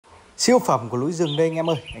Siêu phẩm của núi rừng đây anh em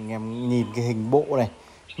ơi. Anh em nhìn cái hình bộ này,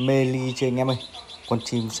 mê ly chưa anh em ơi. Con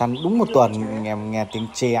chim săn đúng một tuần, anh em nghe tiếng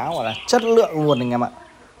ché gọi là chất lượng luôn anh em ạ.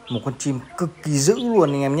 Một con chim cực kỳ dữ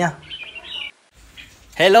luôn anh em nhá.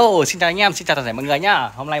 Hello, xin chào anh em, xin chào toàn thể mọi người nhá.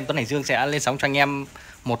 Hôm nay em Tuấn Hải Dương sẽ lên sóng cho anh em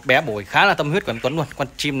một bé bổi khá là tâm huyết của em Tuấn luôn. Con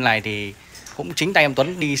chim này thì cũng chính tay em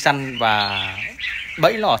Tuấn đi săn và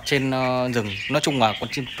bẫy nó ở trên rừng. Nói chung là con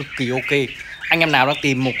chim cực kỳ ok. Anh em nào đang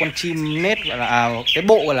tìm một con chim nết gọi là cái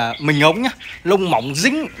bộ gọi là mình ống nhá, lông mỏng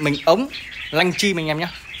dính mình ống, lanh chim anh em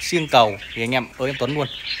nhá, xiêng cầu thì anh em ơi em Tuấn luôn.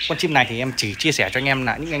 Con chim này thì em chỉ chia sẻ cho anh em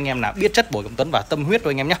là những anh em nào biết chất bổi của em Tuấn và tâm huyết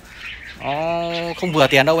thôi anh em nhá. Không vừa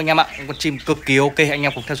tiền đâu anh em ạ. Con chim cực kỳ ok. Anh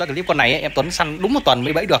em cùng theo dõi clip con này ấy, em Tuấn săn đúng một tuần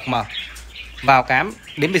mới bẫy được mà vào cám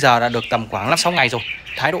đến bây giờ đã được tầm khoảng 5-6 ngày rồi.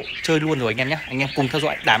 Thái độ chơi luôn rồi anh em nhé. Anh em cùng theo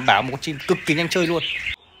dõi, đảm bảo một con chim cực kỳ nhanh chơi luôn.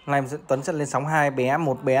 Hôm nay Tuấn sẽ lên sóng hai bé,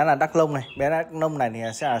 một bé là Đắk Lông này, bé Đắk Lông này thì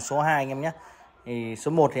sẽ là số 2 anh em nhé. Thì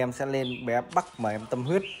số 1 thì em sẽ lên bé Bắc mà em tâm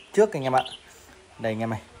huyết trước anh em ạ. Đây anh em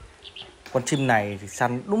này. Con chim này thì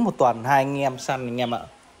săn đúng một tuần, hai anh em săn anh em ạ.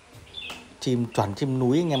 Chim chuẩn chim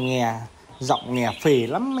núi anh em nghe, giọng nghe phê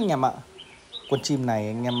lắm anh em ạ. Con chim này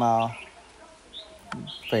anh em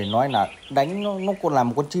phải nói là đánh nó còn là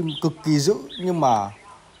một con chim cực kỳ dữ, nhưng mà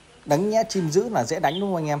đánh nhẽ chim dữ là dễ đánh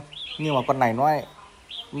đúng không anh em, nhưng mà con này nó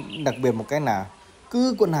đặc biệt một cái là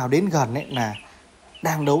cứ con nào đến gần ấy là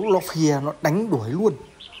đang đấu nó phìa, nó đánh đuổi luôn,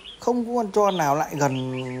 không có con cho nào lại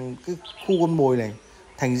gần cái khu con mồi này,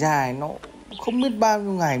 thành ra nó không biết bao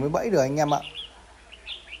nhiêu ngày mới bẫy được anh em ạ.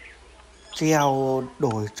 Treo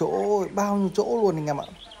đổi chỗ bao nhiêu chỗ luôn anh em ạ.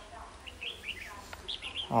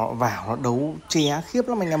 Họ vào nó đấu ché khiếp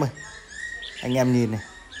lắm anh em ơi. Anh em nhìn này,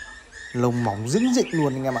 lông mỏng dính dịnh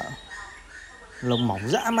luôn anh em ạ. Lông mỏng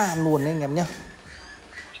dã man luôn đấy anh em nhá.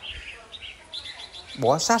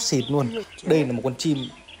 Bó sát xịt luôn. Đây là một con chim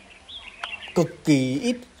cực kỳ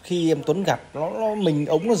ít khi em Tuấn gặp. Nó mình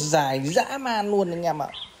ống nó dài dã man luôn anh em ạ.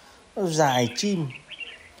 Nó dài chim.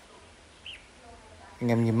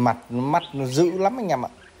 Anh em nhìn mắt nó dữ lắm anh em ạ.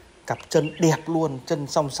 Cặp chân đẹp luôn, chân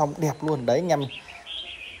song song đẹp luôn đấy anh em.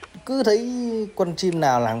 Cứ thấy con chim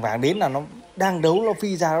nào làng vàng đến là nó đang đấu, nó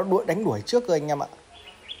phi ra nó đánh đuổi trước rồi anh em ạ.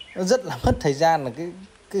 Nó rất là mất thời gian là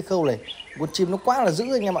cái khâu này. Con chim nó quá là dữ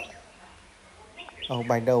anh em ạ.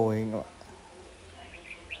 Bài đầu ấy anh em ạ.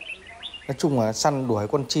 Nói chung là săn đuổi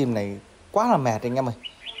con chim này quá là mệt anh em ơi.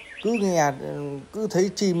 Cứ thấy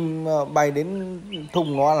chim bay đến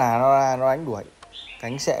thùng nó là nó đánh đuổi,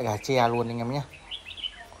 cánh xẹ gà tre luôn anh em nhé.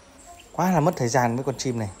 Quá là mất thời gian với con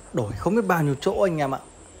chim này, đổi không biết bao nhiêu chỗ anh em ạ.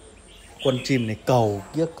 Con chim này cầu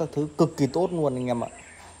kiếc các thứ cực kỳ tốt luôn anh em ạ.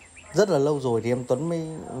 Rất là lâu rồi thì em Tuấn mới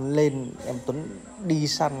lên, em Tuấn đi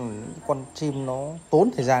săn con chim nó tốn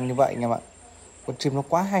thời gian như vậy anh em ạ. Con chim nó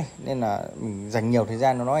quá hay nên là mình dành nhiều thời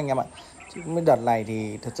gian cho nó anh em ạ. Chứ mấy đợt này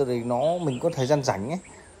thì thật sự thì mình có thời gian rảnh ấy,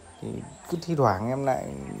 thì cứ thi thoảng em lại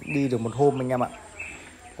đi được một hôm anh em ạ.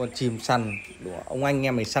 Con chim săn ông anh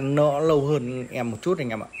em này săn nó lâu hơn em một chút anh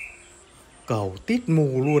em ạ. Cầu tít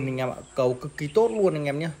mù luôn anh em ạ, cầu cực kỳ tốt luôn anh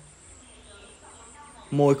em nhé.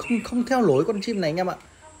 Mồi không theo lối con chim này anh em ạ.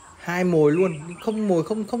 Hai mồi luôn, không mồi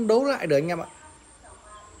không đấu lại được anh em ạ.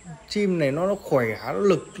 Chim này nó khỏe, nó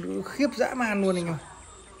lực khiếp dã man luôn anh em.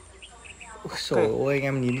 Ôi trời ơi anh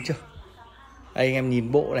em nhìn đi chưa. Đây anh em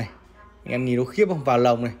nhìn bộ này, anh em nhìn nó khiếp không. Vào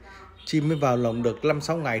lồng này, chim mới vào lồng được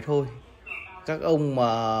 5-6 ngày thôi. Các ông mà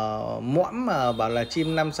mõm mà bảo là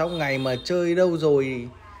chim 5-6 ngày mà chơi đâu rồi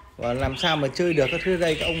và làm sao mà chơi được các thứ,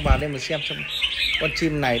 đây các ông vào đây mà xem con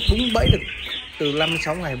chim này đúng bẫy được từ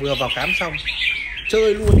 5-6 ngày, vừa vào cám xong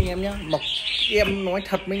chơi luôn anh em nhé. Mà em nói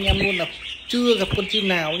thật với anh em luôn là chưa gặp con chim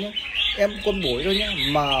nào nhé, em con bổi thôi nhé,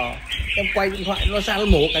 mà em quay điện thoại nó ra nó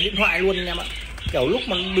mổ cả điện thoại luôn anh em ạ. Kiểu lúc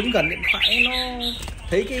mà đứng gần điện thoại ấy, nó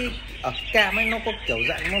thấy cái ở cam ấy nó có kiểu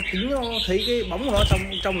dạng nó kính, nó thấy cái bóng của nó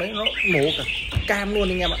trong đấy, nó mổ cả cam luôn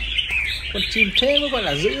anh em ạ. Con chim thế mới gọi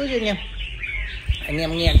là dữ chứ anh em. Anh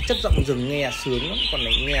em nghe chất giọng rừng nghe sướng lắm, còn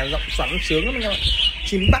này nghe giọng xoắn sướng lắm anh em ạ.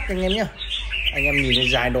 Chim Bắc anh em nhá. Anh em nhìn thấy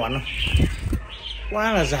dài đoạn không,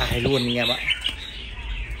 quá là dài luôn anh em ạ.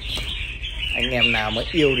 Anh em nào mà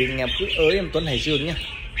yêu thì anh em cứ ới em Tuấn Hải Dương nhá.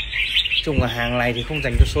 Chung là hàng này thì không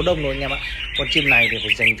dành cho số đông đâu anh em ạ. Con chim này thì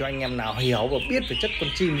phải dành cho anh em nào hiểu và biết về chất con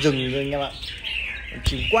chim rừng rồi anh em ạ. Con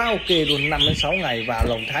chim quá ok luôn, 5-6 ngày vào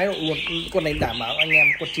lồng thái độ luôn. Con này đảm bảo anh em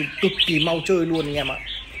con chim cực kỳ mau chơi luôn anh em ạ.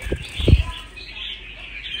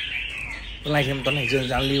 Hôm nay thì em Tuấn Hải Dương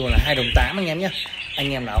giao lưu là 2,8 đồng anh em nhé.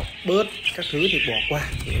 Anh em nào bớt các thứ thì bỏ qua,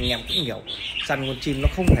 thì anh em cũng hiểu săn con chim nó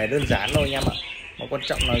không phải đơn giản đâu anh em ạ. Mà quan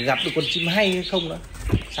trọng là gặp được con chim hay hay không nữa.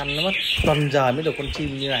 Săn nó mất tuần giờ mới được con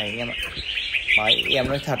chim như này anh em ạ. Mà em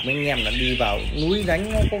nói thật với anh em là đi vào núi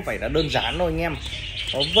đánh nó không phải là đơn giản đâu anh em.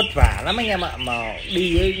 nó vất vả lắm anh em ạ. Mà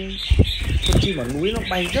đi ấy, con chim ở núi nó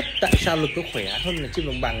bay rất, tại sao lực nó khỏe hơn là chim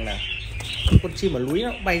đồng bằng, là con chim ở núi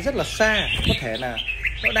nó bay rất là xa, có thể là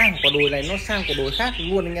nó đang quả đồi này nó sang quả đồi khác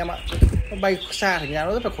luôn anh em ạ. Nó bay xa thành ra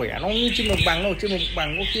nó rất là khỏe, nó như chim đồng bằng đâu. Chim đồng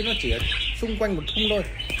bằng có khi nó chỉ xung quanh một thung thôi,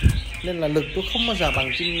 nên là lực tôi không bao giờ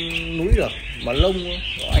bằng chim núi được. Mà lông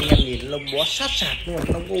anh em nhìn lông bó sát sạt luôn,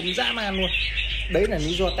 lông ôm dã man luôn. Đấy là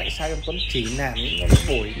lý do tại sao em Tuấn chỉ làm những con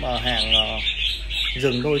bổi mà hàng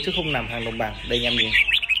rừng thôi chứ không làm hàng đồng bằng. Đây anh em nhìn,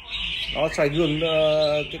 nó xoay gương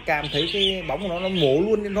cái cam thấy cái bóng của nó mổ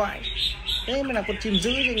luôn điện thoại. Thế mới là con chim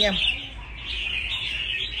dữ cho anh em,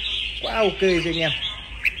 quá ok cho anh em.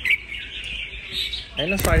 Đấy,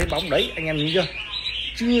 nó xoay cái bóng đấy anh em nhìn chưa,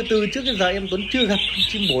 chưa từ trước đến giờ em Tuấn chưa gặp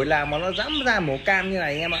chim bổi nào mà nó dám ra mổ cam như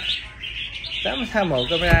này anh em ạ, dám ra mở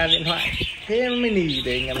camera điện thoại. Thế mới nì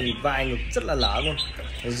để anh em nhìn vai ngực rất là lở luôn,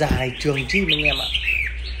 dài trường chim anh em ạ.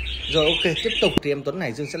 Rồi ok, tiếp tục thì em Tuấn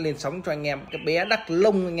Hải Dương sẽ lên sóng cho anh em cái bé đắc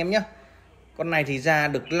lông anh em nhé. Con này thì ra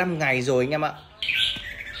được 5 ngày rồi anh em ạ,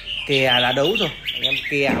 kè là đấu rồi anh em,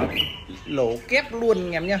 kè lỗ kép luôn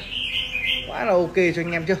anh em nhé, quá là ok cho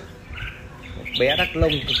anh em chưa. Một bé đắc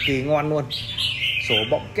lông cực kỳ ngon luôn, sổ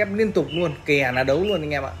bọng kép liên tục luôn, kè là đấu luôn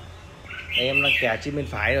anh em ạ. Đây em đang kè chim bên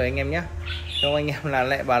phải rồi anh em nhé. Không anh em là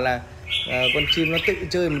lại bảo là con chim nó tự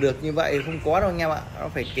chơi mà được như vậy, không có đâu anh em ạ, nó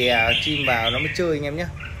phải kè chim vào nó mới chơi anh em nhé.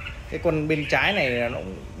 Cái con bên trái này nó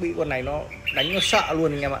bị con này nó đánh nó sợ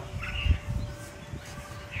luôn anh em ạ.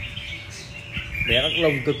 Bé đắc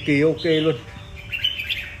lông cực kỳ ok luôn.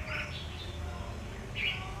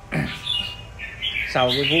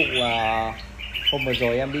 Sau cái vụ hôm vừa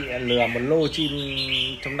rồi em bị lừa một lô chim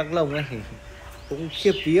trong đắc lông ấy thì cũng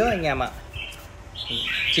khiếp vía anh em ạ.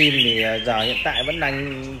 Chim thì giờ hiện tại vẫn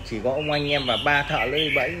đang chỉ có ông anh em và 3 thợ lưới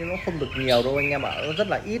bẫy, nó không được nhiều đâu anh em ạ, nó rất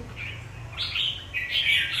là ít.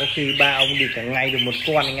 Có khi 3 ông đi cả ngày được một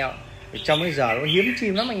con anh em ạ. Trong cái giờ nó hiếm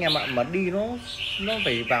chim lắm anh em ạ, mà đi nó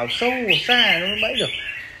phải vào sâu vào xa nó mới bẫy được.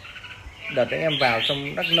 Đợt anh em vào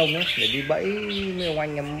trong đắc nông ấy để đi bẫy mấy ông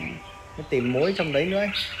anh em mới tìm mối trong đấy nữa ấy.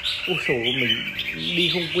 Ôi sổ mình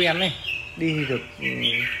đi không quen này, đi được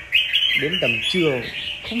đến tầm trưa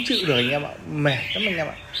không chịu được anh em ạ, mệt lắm anh em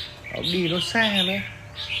ạ, đi nó xa nữa.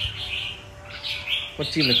 Con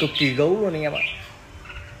chim này cực kỳ gấu luôn anh em ạ.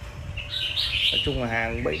 Nói chung là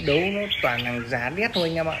hàng bẫy đấu nó toàn hàng giá đét thôi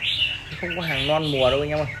anh em ạ, không có hàng non mùa đâu anh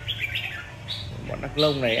em ơi. Bọn đắc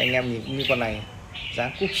lông này anh em nhìn như con này giá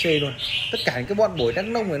cúp C luôn. Tất cả những cái bọn bổi đắc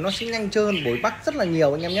lông này nó sẽ nhanh chơi hơn bổi bắc rất là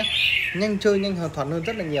nhiều anh em nhé, nhanh chơi nhanh hoàn toàn hơn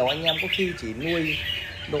rất là nhiều. Anh em có khi chỉ nuôi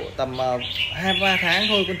độ tầm 2-3 tháng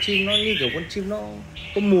thôi, con chim nó như kiểu con chim nó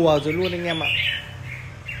có mùa rồi luôn anh em ạ.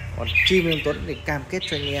 Còn chim em Tuấn thì cam kết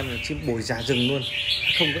cho anh em là chim bổi già rừng luôn,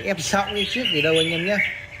 không có ép giọng như trước gì đâu anh em nhé.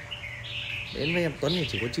 Đến với em Tuấn thì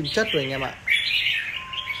chỉ có chim chất rồi anh em ạ.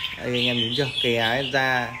 Đây anh em nhìn chưa, kè ấy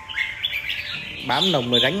ra bám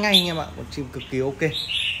lồng rồi đánh ngay anh em ạ, một chim cực kỳ ok.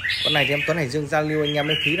 Con này thì em Tuấn Hải Dương giao lưu anh em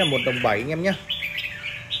lấy phí là 1,7 đồng anh em nhé.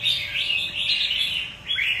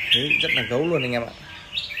 Đấy, rất là gấu luôn anh em ạ.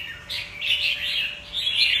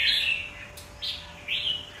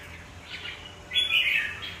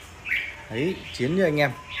 Đấy, chiến như anh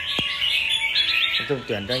em. Tôi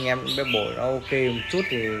tuyển cho anh em bé bổi nó ok một chút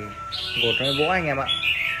thì gột nó vỗ anh em ạ.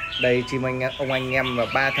 Đây chim ông anh em và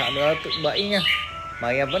 3 thợ nữa tự bẫy nhá, mà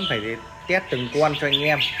em vẫn phải test từng con cho anh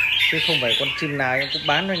em, chứ không phải con chim nào em cũng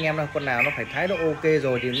bán cho anh em đâu. Con nào nó phải thái độ ok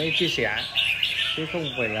rồi thì mới chia sẻ, chứ không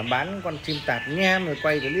phải là bán con chim tạp nham rồi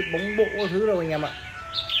quay clip bóng bộ thứ đâu anh em ạ.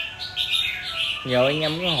 Nhiều anh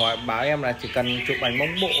em cũng hỏi bảo em là chỉ cần chụp ảnh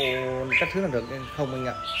bóng bộ các thứ là được, không anh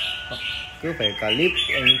ạ, cứ phải clip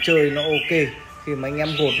anh chơi nó ok, khi mà anh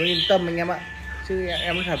em gột nó yên tâm anh em ạ. Chứ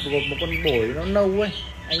em nói thật, gột một con bổi nó nâu ấy,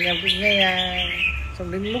 anh em cứ nghe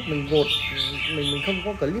xong đến lúc mình gột mình không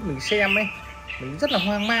có clip mình xem ấy, mình rất là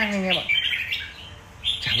hoang mang anh em ạ.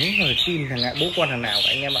 Chẳng rồi tin thằng ngại bố con thằng nào cả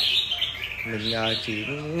anh em ạ. Mình chỉ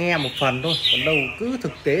nghe một phần thôi, còn đâu cứ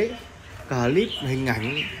thực tế clip hình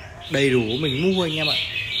ảnh đầy đủ mình mua anh em ạ.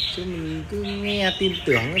 Chứ mình cứ nghe tin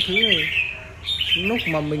tưởng cái thứ này, lúc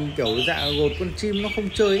mà mình kiểu dạ gột con chim nó không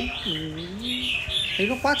chơi ấy, mình thấy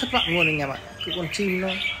nó quá thất vọng luôn anh em ạ. Cái con chim nó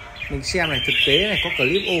mình xem này, thực tế này, có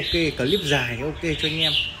clip ok, clip dài ok cho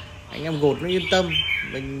anh em gột nó yên tâm.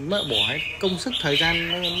 Mình mất bỏ hết công sức thời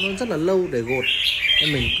gian nó rất là lâu để gột,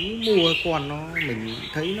 nên mình cứ mua con nó mình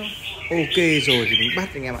thấy nó ok rồi thì mình bắt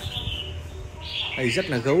anh em ạ. Đây rất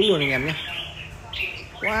là gấu luôn anh em nhé,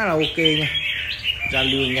 quá là ok nha. Giao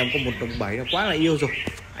lưu anh em có 1,7 đồng là quá là yêu rồi.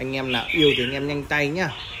 Anh em nào yêu thì anh em nhanh tay nhá,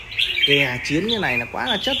 kè chiến như này là quá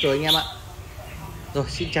là chất rồi anh em ạ. Rồi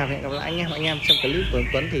xin chào và hẹn gặp lại anh em xem clip của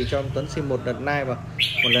Tuấn thì cho Tuấn xin một lượt like và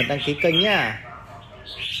một lần đăng ký kênh nhá.